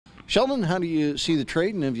Sheldon, how do you see the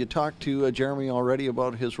trade, and have you talked to Jeremy already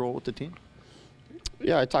about his role with the team?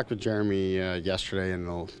 Yeah, I talked with Jeremy yesterday,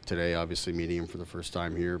 and today obviously meeting him for the first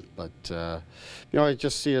time here. But, I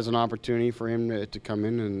just see it as an opportunity for him to come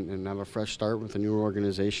in and have a fresh start with a new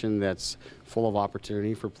organization that's full of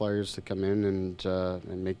opportunity for players to come in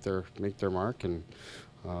and make their mark. And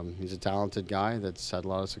he's a talented guy that's had a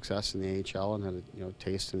lot of success in the AHL and had a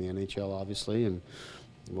taste in the NHL, obviously. And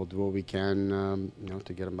we'll do what we can,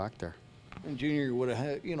 to get him back there. And Junior would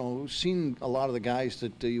have, seen a lot of the guys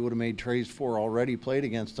that you would have made trades for already, played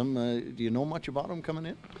against them. Do you know much about them coming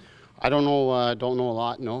in? I don't know. Don't know a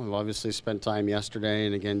lot. No, we've obviously spent time yesterday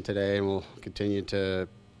and again today, and we'll continue to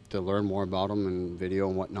learn more about them and video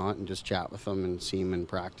and whatnot, and just chat with them and see them in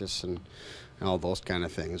practice and all those kind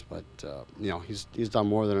of things. But he's done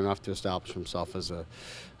more than enough to establish himself as a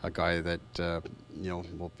guy that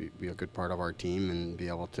will be a good part of our team and be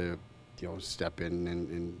able to step in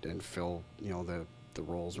and fill the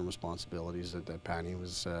roles and responsibilities that Penny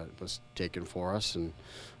was taking for us. And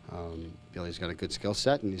Billy's got a good skill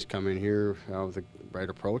set, and he's come in here with the right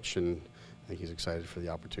approach, and I think he's excited for the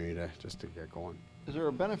opportunity to get going. Is there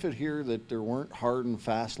a benefit here that there weren't hard and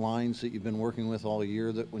fast lines that you've been working with all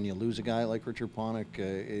year, that when you lose a guy like Richard Panik,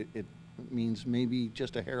 it means maybe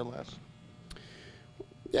just a hair less?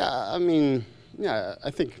 Yeah,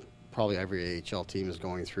 I think probably every AHL team is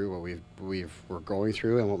going through what we're going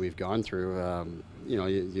through and what we've gone through.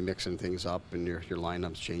 You mixing things up, and your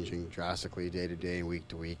lineup's changing drastically day to day and week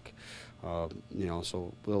to week.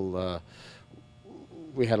 So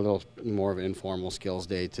we had a little more of an informal skills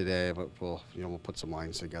day today, but we'll put some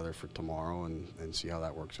lines together for tomorrow and see how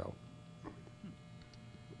that works out.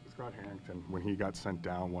 Scott Harrington, when he got sent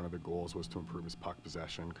down, one of the goals was to improve his puck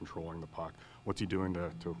possession, controlling the puck. What's he doing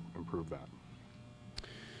to improve that?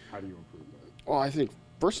 How do you improve that? Well, I think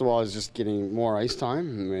first of all is just getting more ice time.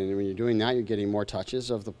 I mean, when you're doing that, you're getting more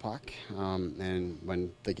touches of the puck. And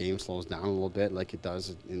when the game slows down a little bit, like it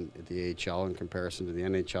does in the AHL in comparison to the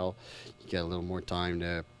NHL, you get a little more time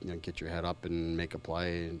to get your head up and make a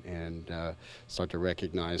play and start to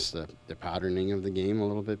recognize the patterning of the game a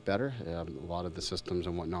little bit better. A lot of the systems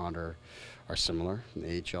and whatnot are similar in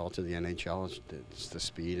the AHL to the NHL. It's the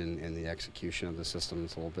speed and the execution of the system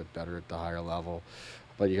is a little bit better at the higher level.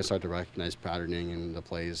 But you can start to recognize patterning in the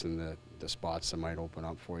plays and the spots that might open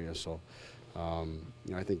up for you. So,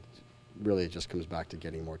 I think really it just comes back to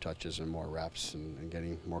getting more touches and more reps and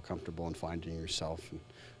getting more comfortable and finding yourself. And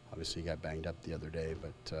obviously, he got banged up the other day,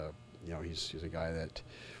 but he's a guy that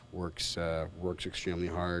works extremely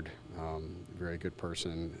hard. Very good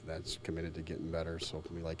person that's committed to getting better. So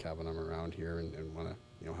we like having him around here and want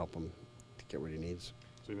to help him to get what he needs.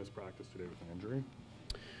 So he missed practice today with an injury?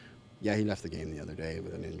 Yeah, he left the game the other day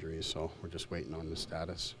with an injury, so we're just waiting on the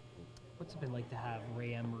status. What's it been like to have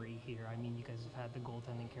Ray Emery here? I mean, you guys have had the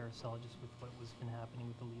goaltending carousel just with what was been happening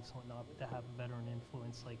with the Leafs and whatnot, but to have a veteran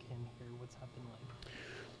influence like him here, what's that been like?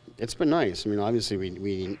 It's been nice. I mean, obviously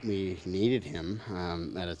we needed him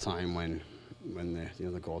at a time when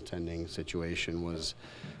the goaltending situation was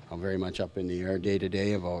very much up in the air day to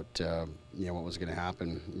day about what was going to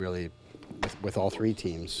happen really with all three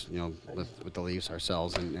teams, with the Leafs,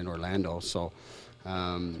 ourselves, and Orlando. So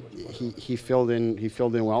he filled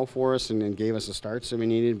in well for us and gave us the starts that we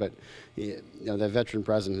needed. But that veteran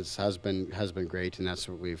presence has been great, and that's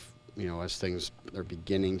what we've as things are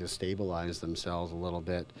beginning to stabilize themselves a little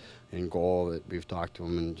bit in goal, that we've talked to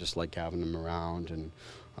him and just like having him around. And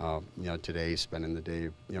today he's spending the day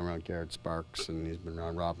around Garrett Sparks, and he's been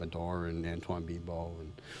around Rob Medor and Antoine Bibeau,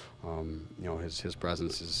 and his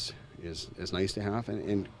presence is nice to have.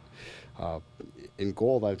 And in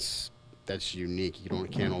goal, that's unique.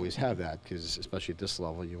 Can't always have that, because especially at this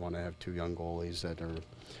level, you want to have two young goalies that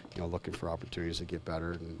are looking for opportunities to get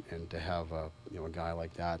better, and to have a guy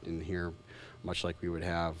like that in here, much like we would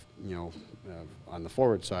have on the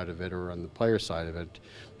forward side of it or on the player side of it,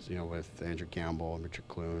 with Andrew Campbell and Richard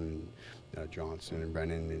Clune and Johnson and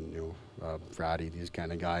Brennan and Frady, these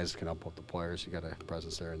kind of guys can help out the players. You got a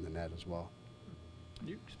presence there in the net as well. Do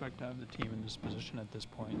you expect to have the team in this position at this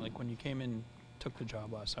point? Like when you came in, took the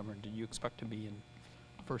job last summer, did you expect to be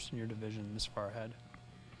first in your division this far ahead?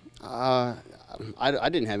 I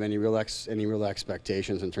didn't have any real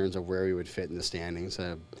expectations in terms of where we would fit in the standings.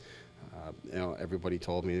 Everybody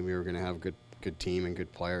told me we were going to have a good team and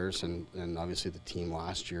good players, and obviously the team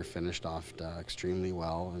last year finished off extremely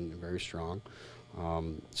well and very strong.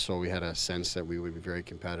 So we had a sense that we would be very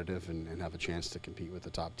competitive and have a chance to compete with the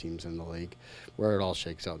top teams in the league. Where it all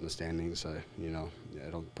shakes out in the standings, I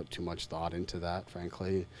don't put too much thought into that,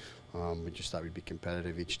 frankly. We just thought we'd be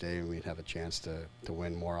competitive each day and we'd have a chance to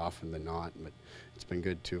win more often than not. But it's been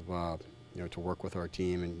good to to work with our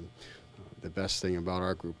team. And the best thing about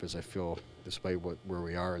our group is I feel, despite where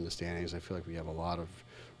we are in the standings, I feel like we have a lot of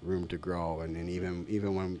room to grow. And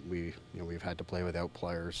even when we've had to play without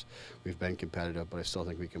players, we've been competitive. But I still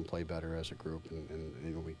think we can play better as a group.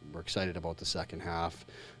 And we're excited about the second half.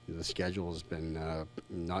 The schedule has been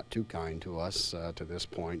not too kind to us to this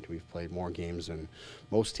point. We've played more games than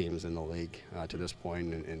most teams in the league to this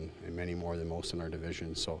point, and many more than most in our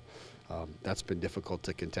division. So that's been difficult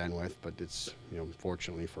to contend with, but it's,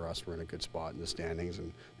 fortunately for us, we're in a good spot in the standings,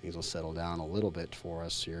 and things will settle down a little bit for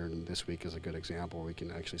us here. And this week is a good example where we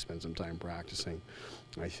can actually spend some time practicing.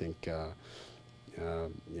 I think, up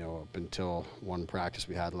until one practice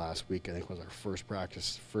we had last week, I think was our first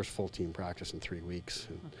full team practice in 3 weeks.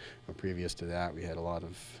 And previous to that, we had a lot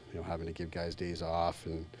of, having to give guys days off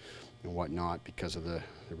and whatnot because of the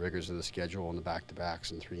rigors of the schedule and the back-to-backs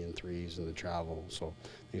and 3-and-3s and the travel. So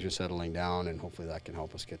things are settling down, and hopefully that can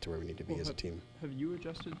help us get to where we need to be as a team. Have you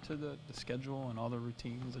adjusted to the schedule and all the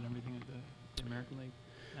routines and everything of the American League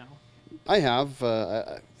now? I have.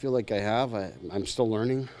 I feel like I have. I'm still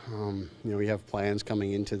learning. We have plans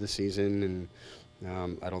coming into the season,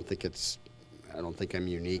 and I don't think I'm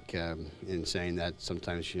unique in saying that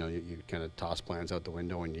sometimes you kind of toss plans out the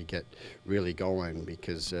window and you get really going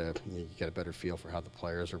because you get a better feel for how the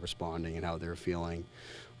players are responding and how they're feeling.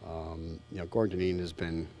 Gordon Dineen has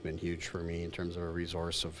been huge for me in terms of a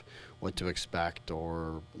resource of what to expect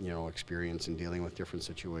or experience in dealing with different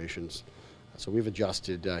situations. So we've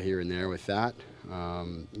adjusted here and there with that.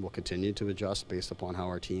 We'll continue to adjust based upon how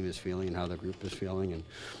our team is feeling and how the group is feeling, and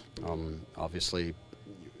obviously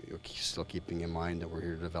still keeping in mind that we're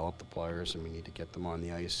here to develop the players, and we need to get them on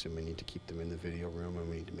the ice, and we need to keep them in the video room, and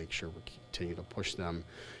we need to make sure we continue to push them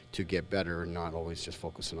to get better, and not always just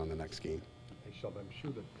focusing on the next game. Hey, Sheldon, I'm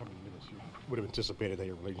sure that coming into this, you would have anticipated that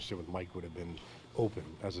your relationship with Mike would have been open,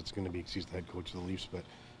 as it's going to be, because he's the head coach of the Leafs. But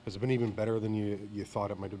has it been even better than you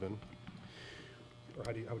thought it might have been? Or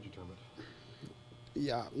how would you term it?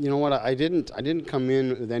 Yeah, you know what? I didn't come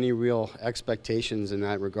in with any real expectations in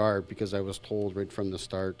that regard, because I was told right from the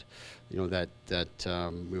start, that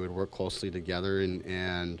we would work closely together,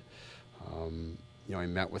 and I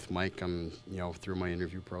met with Mike, through my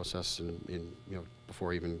interview process, and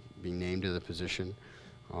before even being named to the position,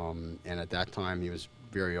 and at that time he was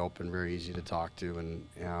very open, very easy to talk to, and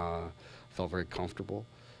felt very comfortable.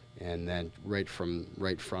 And then right from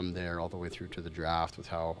there all the way through to the draft, with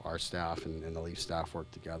how our staff and the Leaf staff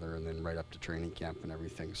worked together, and then right up to training camp and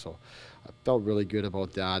everything. So I felt really good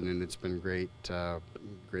about that, and it's been great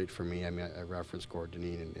for me. I mean, I referenced Gordon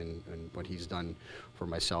Dineen and what he's done for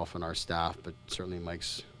myself and our staff, but certainly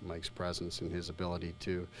Mike's presence and his ability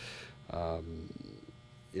to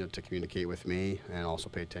to communicate with me, and also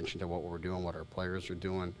pay attention to what we're doing, what our players are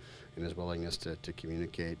doing, and his willingness to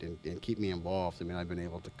communicate and keep me involved. I mean, I've been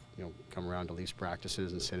able to come around to Leafs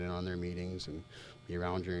practices and sit in on their meetings and be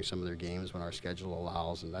around during some of their games when our schedule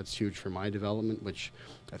allows, and that's huge for my development, which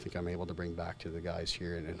I think I'm able to bring back to the guys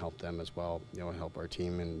here and help them as well, and help our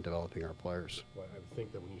team in developing our players. Well, I would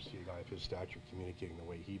think that when you see a guy of his stature communicating the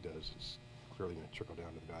way he does, it's clearly going to trickle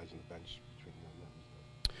down to the guys on the bench.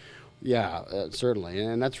 Yeah, certainly,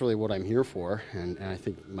 and that's really what I'm here for. And I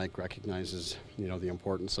think Mike recognizes, the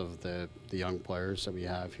importance of the young players that we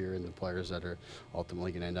have here, and the players that are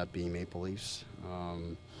ultimately going to end up being Maple Leafs.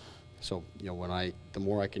 So, the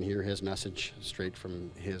more I can hear his message straight from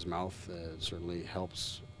his mouth, it certainly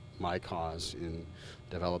helps my cause in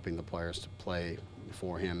developing the players to play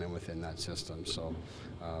for him and within that system. So,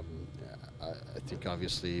 I think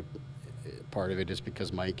obviously part of it is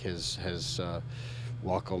because Mike has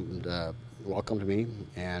welcomed me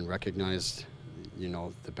and recognized,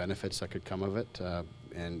 the benefits that could come of it,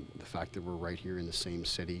 and the fact that we're right here in the same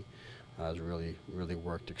city has really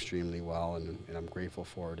worked extremely well, and I'm grateful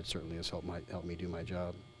for it. It certainly has helped me do my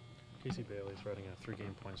job. Casey Bailey's riding a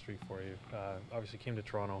 3-game point streak for you. Obviously came to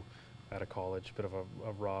Toronto out of college, bit of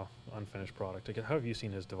a raw, unfinished product. How have you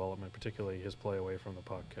seen his development, particularly his play away from the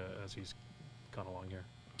puck as he's gone along here?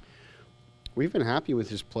 We've been happy with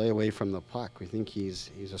his play away from the puck. We think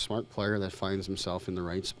he's a smart player that finds himself in the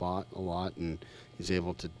right spot a lot, and he's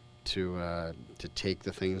able to take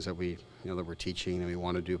the things that we're teaching and we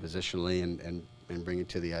want to do positionally and bring it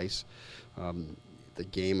to the ice. The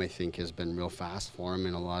game, I think, has been real fast for him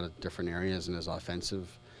in a lot of different areas, and his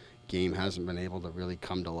offensive game hasn't been able to really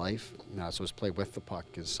come to life. So his play with the puck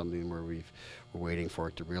is something where we're waiting for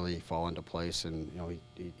it to really fall into place, and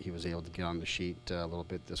he was able to get on the sheet a little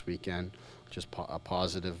bit this weekend, just a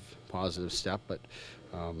positive step. But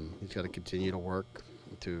he's got to continue to work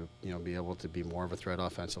to be able to be more of a threat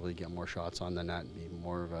offensively, get more shots on the net, and be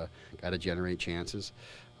more of a guy to generate chances.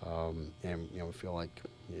 And we feel like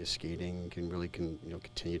his skating can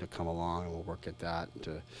continue to come along, and we'll work at that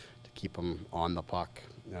to keep him on the puck,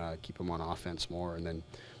 keep him on offense more, and then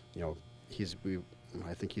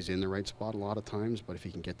I think he's in the right spot a lot of times, but if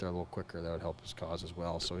he can get there a little quicker, that would help his cause as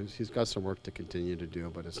well. So he's got some work to continue to do,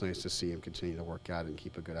 but it's nice to see him continue to work at it and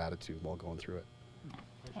keep a good attitude while going through it.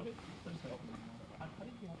 How did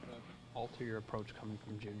you have to alter your approach coming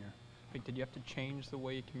from junior? Like, did you have to change the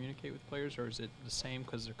way you communicate with players, or is it the same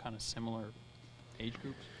because they're kind of similar age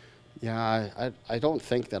groups? Yeah, I don't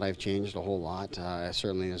think that I've changed a whole lot.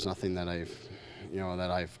 Certainly there's nothing that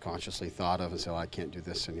I've consciously thought of and said, I can't do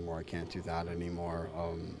this anymore, I can't do that anymore.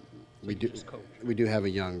 We do have a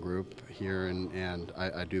young group here, and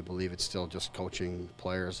I do believe it's still just coaching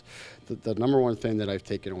players. The number one thing that I've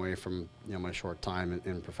taken away from my short time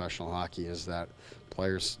in professional hockey is that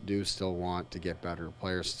players do still want to get better.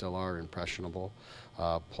 Players still are impressionable.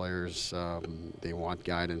 Players, they want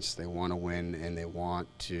guidance, they want to win, and they want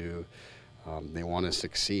to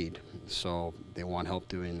succeed. So they want help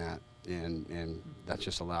doing that. And that's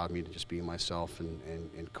just allowed me to just be myself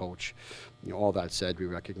and coach. All that said, we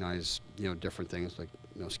recognize different things like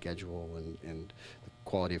schedule and the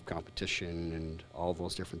quality of competition and all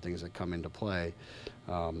those different things that come into play.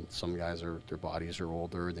 Some guys their bodies are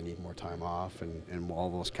older, they need more time off, and all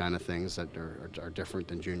those kind of things that are different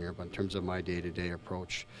than junior. But in terms of my day-to-day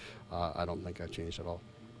approach, I don't think I've changed at all.